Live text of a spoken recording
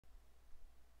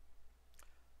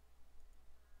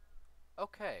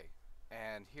Okay,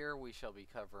 and here we shall be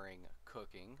covering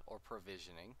cooking or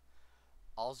provisioning.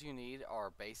 All you need are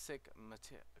basic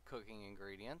cooking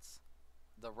ingredients,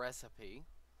 the recipe,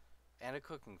 and a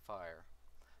cooking fire.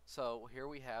 So here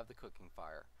we have the cooking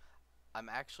fire. I'm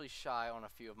actually shy on a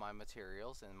few of my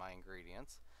materials and my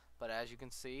ingredients, but as you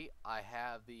can see, I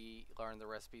have learned the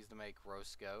recipes to make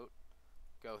roast goat,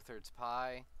 goatherd's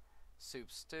pie,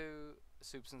 soups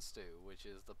and stew, which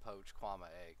is the poached kwama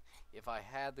egg. If I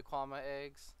had the kwama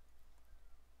eggs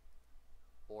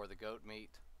or the goat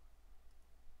meat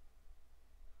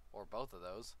or both of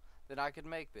those, then I could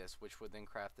make this, which would then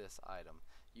craft this item.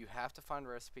 You have to find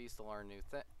recipes to learn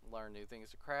new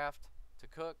things to craft, to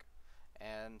cook,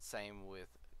 and same with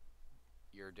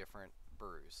your different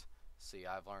brews. See,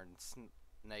 I've learned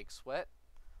snake sweat,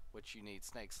 which you need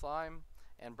snake slime,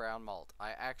 and brown malt. I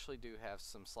actually do have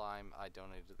some slime I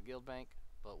donated to the guild bank,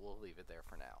 but we'll leave it there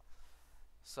for now.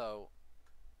 So,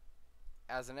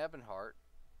 as an Ebonheart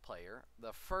player,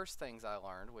 the first things I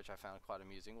learned, which I found quite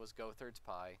amusing, was Goatherd's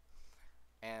pie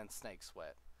and snake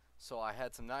sweat. So I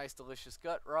had some nice delicious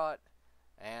gut rot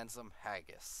and some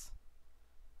haggis,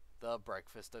 the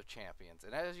breakfast of champions.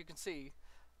 And as you can see,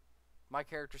 my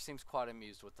character seems quite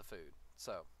amused with the food.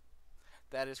 So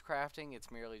that is crafting.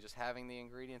 It's merely just having the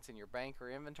ingredients in your bank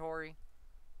or inventory,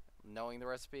 knowing the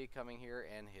recipe, coming here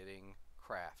and hitting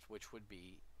craft, which would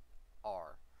be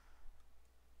R.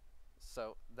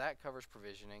 So that covers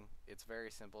provisioning. It's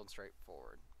very simple and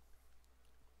straightforward.